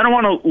 I don't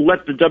want to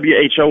let the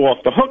WHO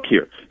off the hook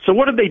here. So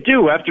what did they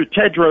do after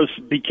Tedros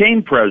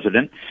became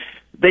president?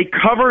 They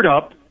covered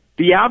up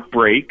the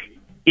outbreak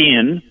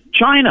in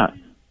China.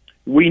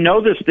 We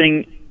know this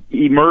thing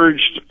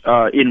emerged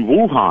in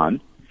Wuhan,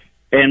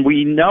 and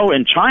we know,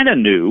 and China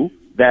knew,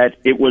 that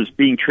it was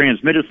being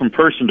transmitted from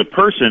person to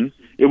person.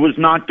 It was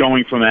not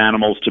going from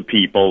animals to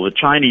people. The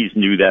Chinese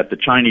knew that. The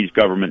Chinese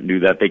government knew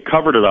that. They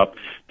covered it up.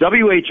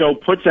 WHO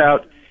puts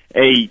out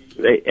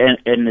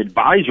an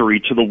advisory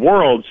to the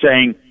world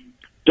saying,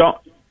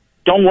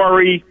 don't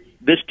worry,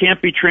 This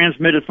can't be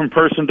transmitted from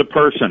person to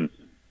person.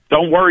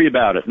 Don't worry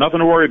about it. Nothing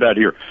to worry about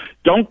here.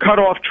 Don't cut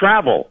off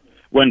travel.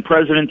 When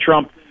President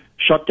Trump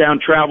shut down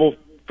travel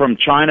from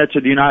China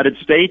to the United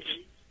States,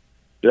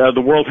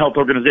 the World Health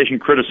Organization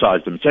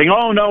criticized him, saying,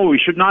 "Oh no, we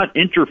should not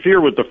interfere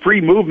with the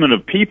free movement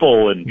of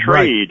people and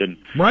trade." Right. And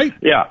right,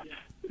 yeah,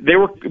 they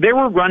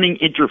were running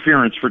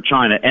interference for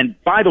China. And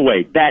by the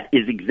way, that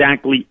is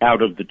exactly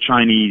out of the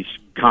Chinese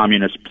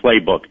Communist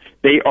playbook.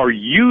 They are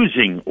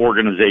using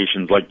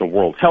organizations like the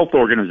World Health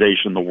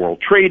Organization, the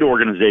World Trade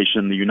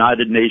Organization, the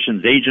United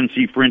Nations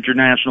Agency for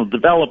International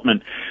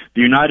Development,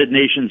 the United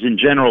Nations in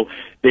general.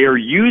 They are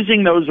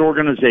using those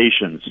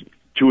organizations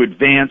to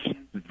advance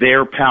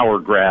their power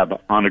grab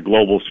on a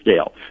global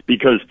scale.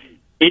 Because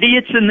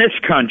idiots in this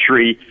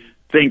country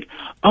think,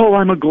 oh,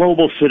 I'm a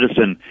global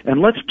citizen,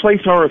 and let's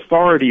place our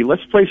authority,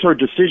 let's place our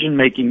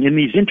decision-making in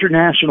these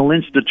international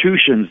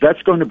institutions.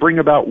 That's going to bring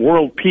about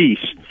world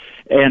peace.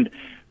 And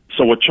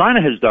so what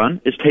China has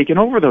done is taken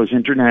over those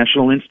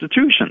international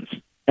institutions,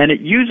 and it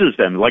uses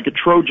them like a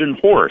Trojan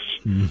horse.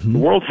 Mm-hmm. The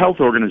World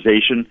Health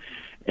Organization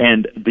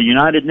and the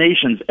United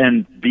Nations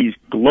and these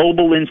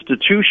global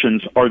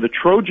institutions are the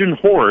Trojan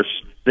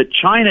horse that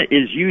China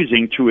is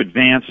using to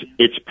advance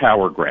its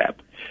power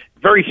grab.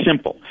 Very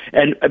simple.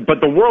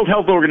 But the World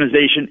Health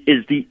Organization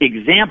is the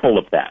example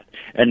of that,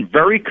 and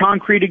very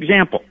concrete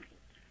example.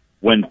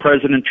 When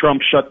President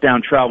Trump shut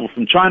down travel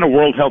from China,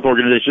 World Health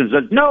Organization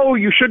said, no,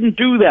 you shouldn't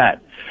do that.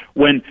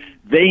 When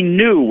they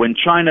knew,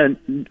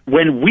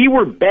 when we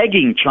were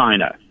begging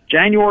China,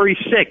 January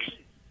 6th,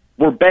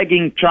 we're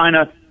begging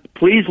China,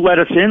 please let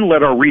us in,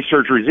 let our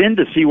researchers in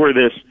to see where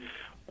this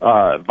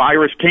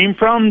virus came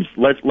from.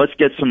 Let's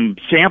get some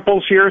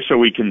samples here so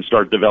we can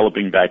start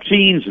developing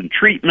vaccines and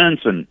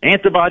treatments and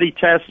antibody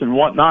tests and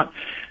whatnot.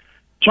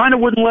 China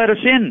wouldn't let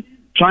us in.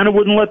 China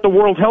wouldn't let the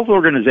World Health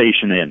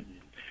Organization in.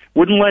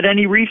 Wouldn't let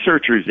any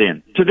researchers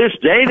in. To this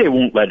day, they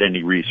won't let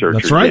any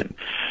researchers That's right. in.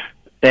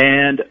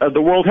 And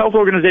the World Health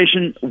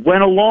Organization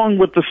went along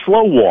with the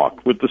slow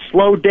walk, with the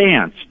slow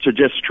dance to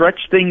just stretch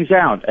things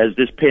out as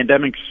this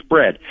pandemic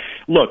spread.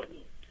 Look,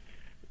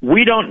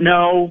 we don't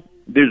know.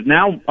 There's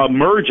now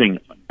emerging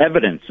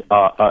evidence,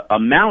 a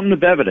mountain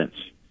of evidence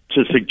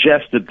to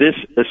suggest that this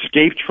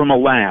escaped from a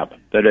lab,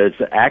 that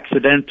it's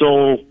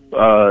accidental,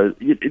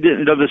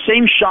 the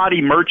same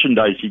shoddy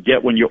merchandise you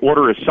get when you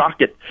order a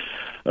socket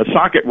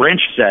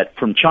wrench set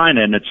from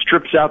China and it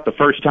strips out the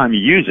first time you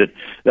use it.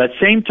 That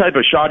same type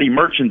of shoddy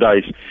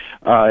merchandise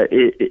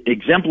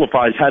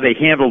exemplifies how they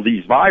handle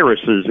these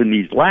viruses in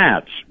these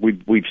labs.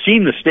 We've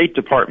seen the State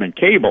Department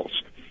cables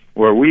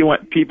where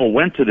people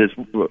went to this,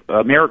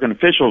 American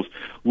officials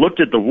looked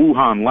at the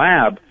Wuhan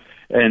lab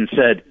and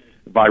said,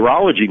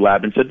 virology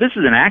lab, and said, this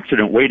is an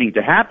accident waiting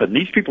to happen.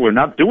 These people are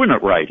not doing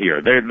it right here.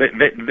 They're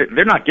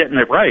not getting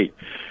it right.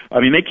 I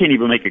mean, they can't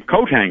even make a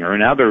coat hanger, and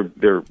now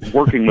they're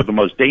working with the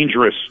most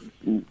dangerous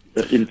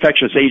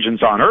infectious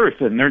agents on Earth,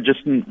 and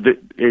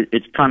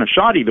it's kind of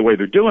shoddy the way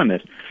they're doing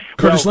this.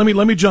 Curtis,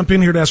 let me jump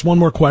in here to ask one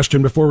more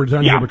question before we're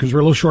done here, because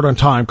we're a little short on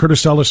time.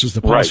 Curtis Ellis is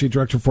the policy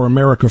director for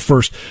America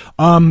First.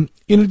 In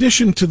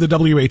addition to the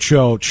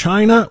WHO,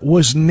 China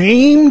was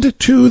named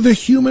to the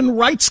Human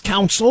Rights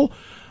Council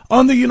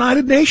on the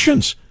United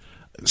Nations.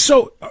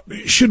 So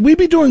should we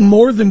be doing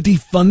more than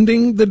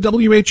defunding the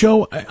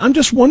WHO? I'm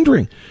just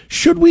wondering,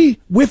 should we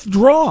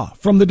withdraw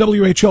from the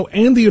WHO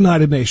and the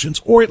United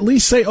Nations, or at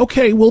least say,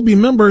 okay, we'll be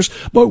members,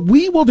 but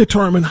we will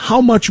determine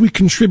how much we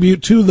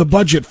contribute to the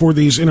budget for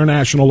these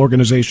international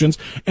organizations,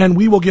 and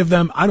we will give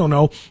them,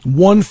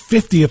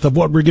 1/50th of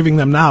what we're giving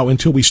them now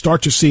until we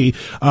start to see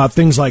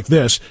things like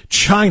this.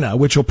 China,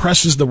 which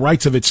oppresses the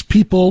rights of its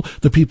people,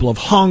 the people of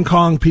Hong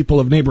Kong, people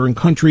of neighboring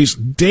countries,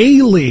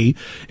 daily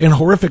in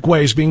horrific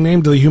ways being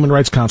named to the Human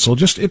Rights Council. It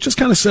just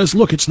kind of says,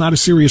 look, it's not a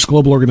serious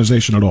global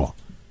organization at all.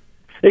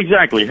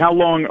 Exactly. How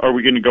long are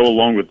we going to go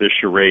along with this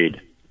charade?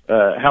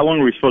 How long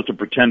are we supposed to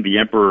pretend the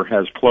emperor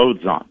has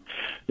clothes on?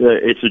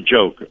 It's a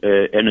joke,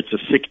 and it's a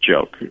sick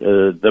joke.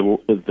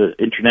 The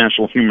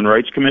International Human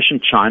Rights Commission,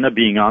 China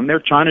being on there,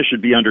 China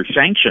should be under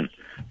sanction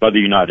by the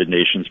United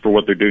Nations for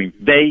what they're doing.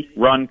 They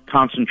run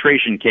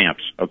concentration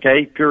camps,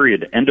 okay?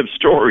 Period. End of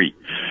story.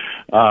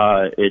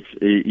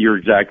 You're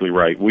exactly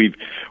right. We've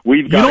got.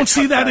 You don't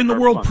see that in the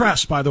world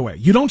press, by the way.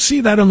 You don't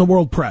see that in the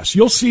world press.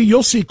 You'll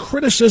see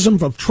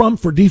criticism of Trump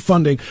for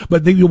defunding,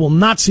 but you will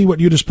not see what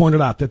you just pointed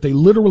out, that they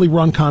literally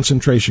run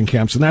concentration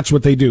camps, and that's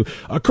what they do.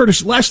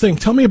 Curtis, last thing,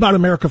 tell me about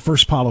America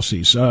First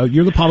Policies.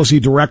 You're the policy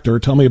director.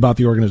 Tell me about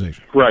the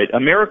organization. Right.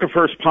 America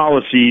First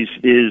Policies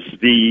is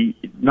the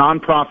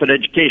nonprofit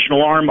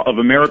educational arm of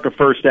America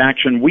First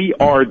Action. We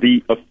are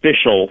the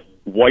official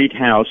White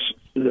House,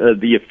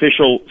 the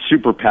official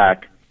super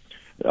PAC.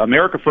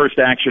 America First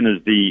Action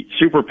is the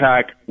super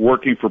PAC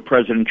working for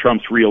President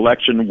Trump's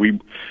reelection.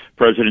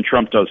 President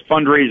Trump does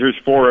fundraisers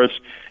for us.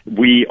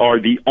 We are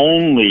the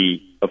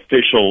only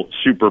official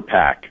super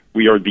PAC.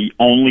 We are the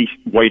only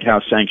White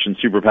House sanctioned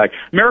super PAC.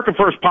 America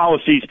First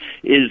Policies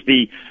is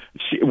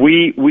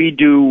we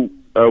do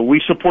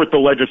we support the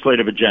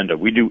legislative agenda.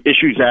 We do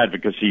issues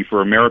advocacy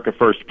for America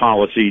First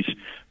policies,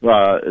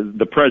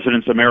 the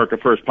president's America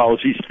First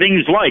policies,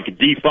 things like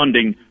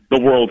defunding the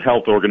World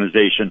Health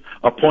Organization,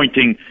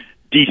 appointing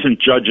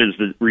decent judges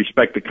that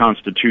respect the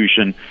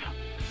Constitution,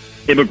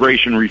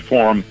 immigration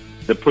reform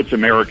that puts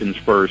Americans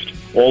first.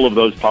 All of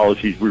those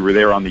policies, we were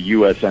there on the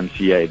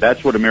USMCA.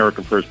 That's what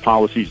America First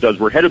Policies does.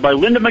 We're headed by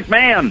Linda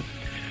McMahon.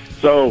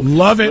 So,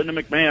 love it.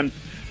 Linda McMahon,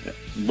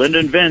 Linda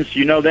and Vince,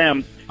 you know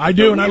them. I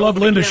do, so and I love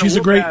Linda. She's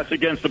a great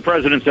against the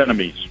president's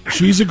enemies.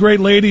 She's a great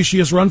lady. She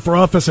has run for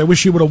office. I wish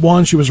she would have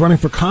won. She was running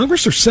for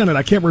Congress or Senate.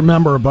 I can't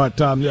remember, but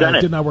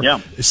Senate. Did not work. Yeah.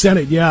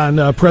 Senate, yeah,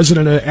 and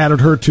President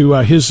added her to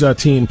his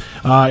team,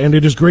 and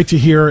it is great to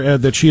hear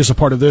that she is a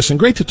part of this, and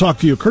great to talk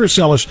to you, Curtis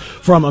Ellis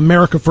from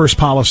America First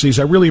Policies.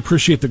 I really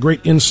appreciate the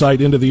great insight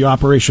into the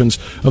operations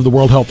of the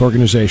World Health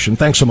Organization.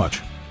 Thanks so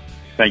much.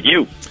 Thank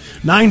you.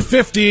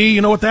 9:50,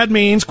 you know what that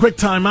means. Quick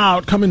time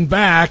out, coming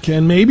back,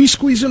 and maybe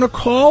squeeze in a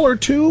call or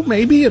two,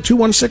 maybe at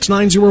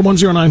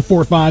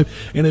 216-901-0945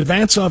 in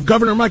advance of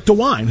Governor Mike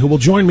DeWine, who will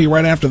join me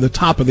right after the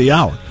top of the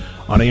hour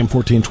on AM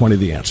 1420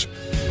 The Answer.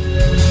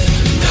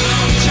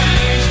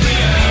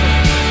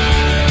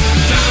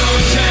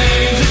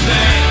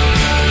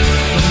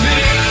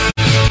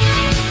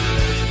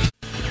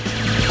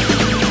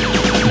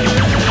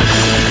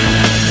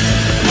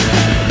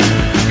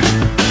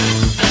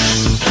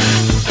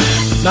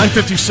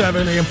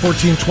 9:57 AM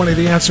 1420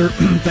 The Answer.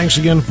 Thanks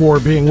again for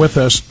being with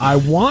us. I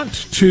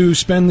want to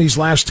spend these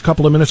last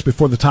couple of minutes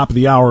before the top of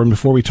the hour and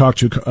before we talk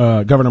to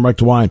Governor Mike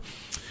DeWine,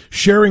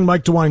 sharing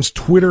Mike DeWine's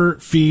Twitter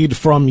feed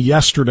from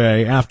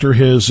yesterday after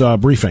his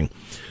briefing,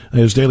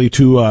 his daily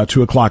 2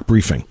 o'clock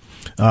briefing.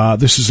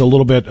 This is a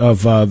little bit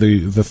of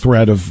the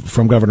thread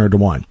from Governor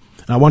DeWine.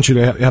 I want you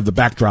to have the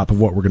backdrop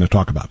of what we're going to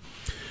talk about.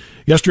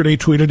 Yesterday, he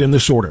tweeted in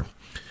this order.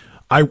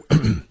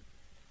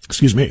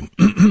 Excuse me.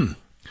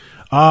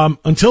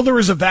 Until there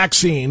is a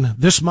vaccine,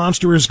 this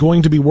monster is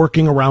going to be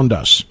working around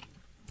us.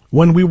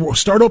 When we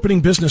start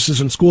opening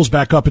businesses and schools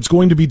back up, it's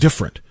going to be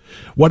different.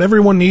 What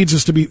everyone needs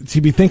is to be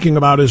thinking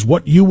about is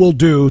what you will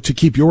do to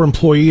keep your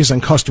employees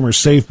and customers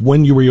safe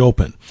when you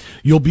reopen.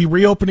 You'll be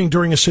reopening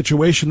during a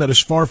situation that is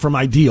far from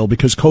ideal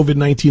because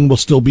COVID-19 will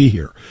still be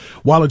here.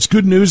 While it's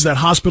good news that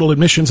hospital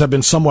admissions have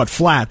been somewhat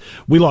flat,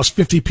 we lost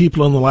 50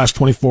 people in the last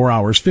 24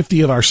 hours.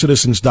 50 of our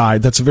citizens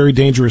died. That's a very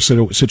dangerous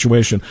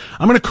situation.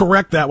 I'm going to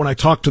correct that when I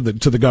talk to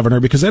the governor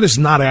because that is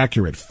not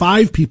accurate.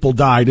 5 people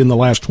died in the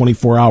last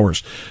 24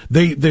 hours.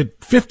 The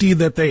 50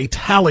 that they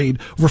tallied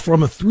were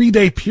from a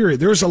 3-day period.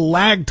 There's a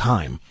lag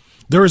time.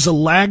 There is a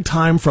lag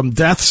time from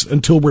deaths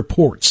until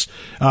reports.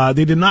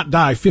 They did not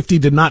die. 50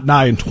 did not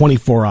die in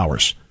 24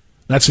 hours.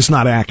 That's just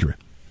not accurate.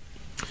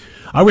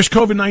 I wish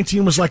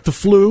COVID-19 was like the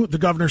flu, the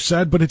governor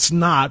said, but it's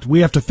not.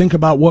 We have to think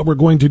about what we're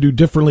going to do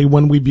differently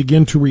when we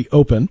begin to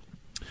reopen.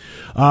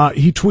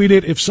 He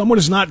tweeted, if someone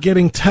is not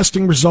getting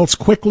testing results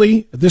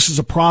quickly, this is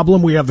a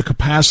problem. We have the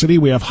capacity.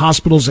 We have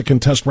hospitals that can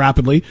test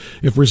rapidly.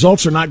 If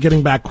results are not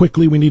getting back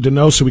quickly, we need to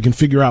know so we can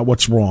figure out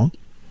what's wrong.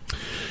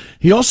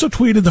 He also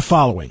tweeted the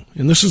following,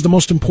 and this is the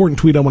most important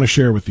tweet I want to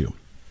share with you.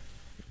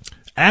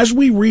 As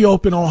we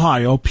reopen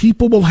Ohio,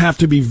 people will have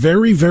to be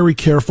very, very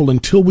careful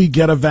until we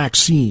get a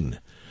vaccine.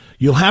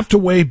 You'll have to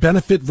weigh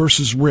benefit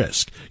versus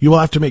risk. You will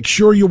have to make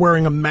sure you're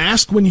wearing a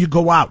mask when you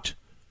go out.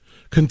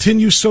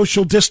 Continue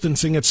social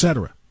distancing,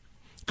 etc.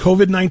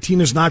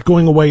 COVID-19 is not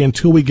going away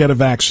until we get a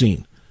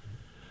vaccine.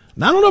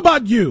 Now, I don't know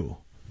about you,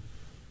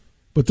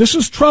 but this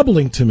is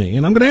troubling to me,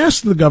 and I'm going to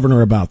ask the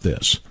governor about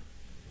this.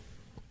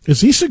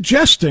 Is he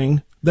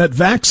suggesting that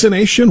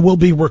vaccination will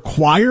be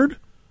required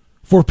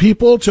for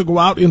people to go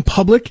out in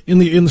public in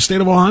the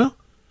state of Ohio,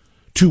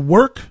 to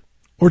work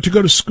or to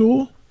go to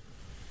school?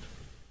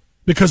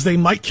 Because they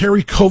might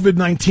carry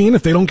COVID-19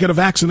 if they don't get a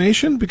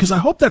vaccination? Because I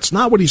hope that's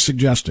not what he's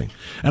suggesting.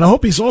 And I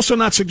hope he's also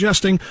not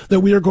suggesting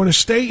that we are going to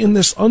stay in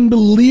this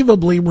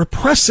unbelievably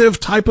repressive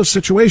type of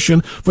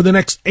situation for the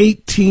next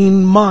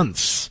 18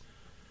 months,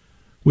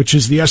 which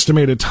is the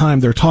estimated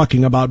time they're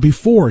talking about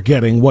before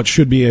getting what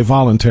should be a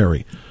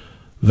voluntary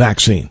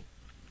vaccine.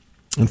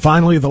 And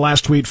finally, the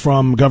last tweet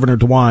from Governor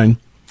DeWine,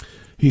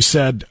 he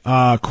said,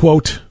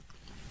 quote,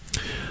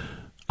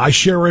 I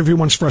share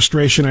everyone's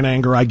frustration and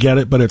anger. I get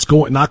it, but it's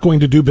not going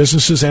to do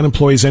businesses and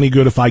employees any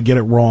good if I get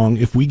it wrong.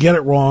 If we get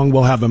it wrong,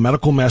 we'll have a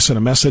medical mess and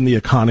a mess in the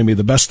economy.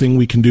 The best thing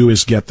we can do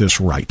is get this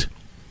right.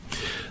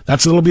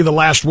 That'll be the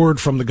last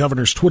word from the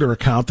governor's Twitter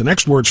account. The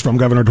next words from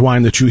Governor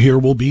DeWine that you hear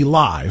will be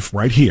live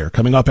right here,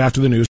 coming up after the news.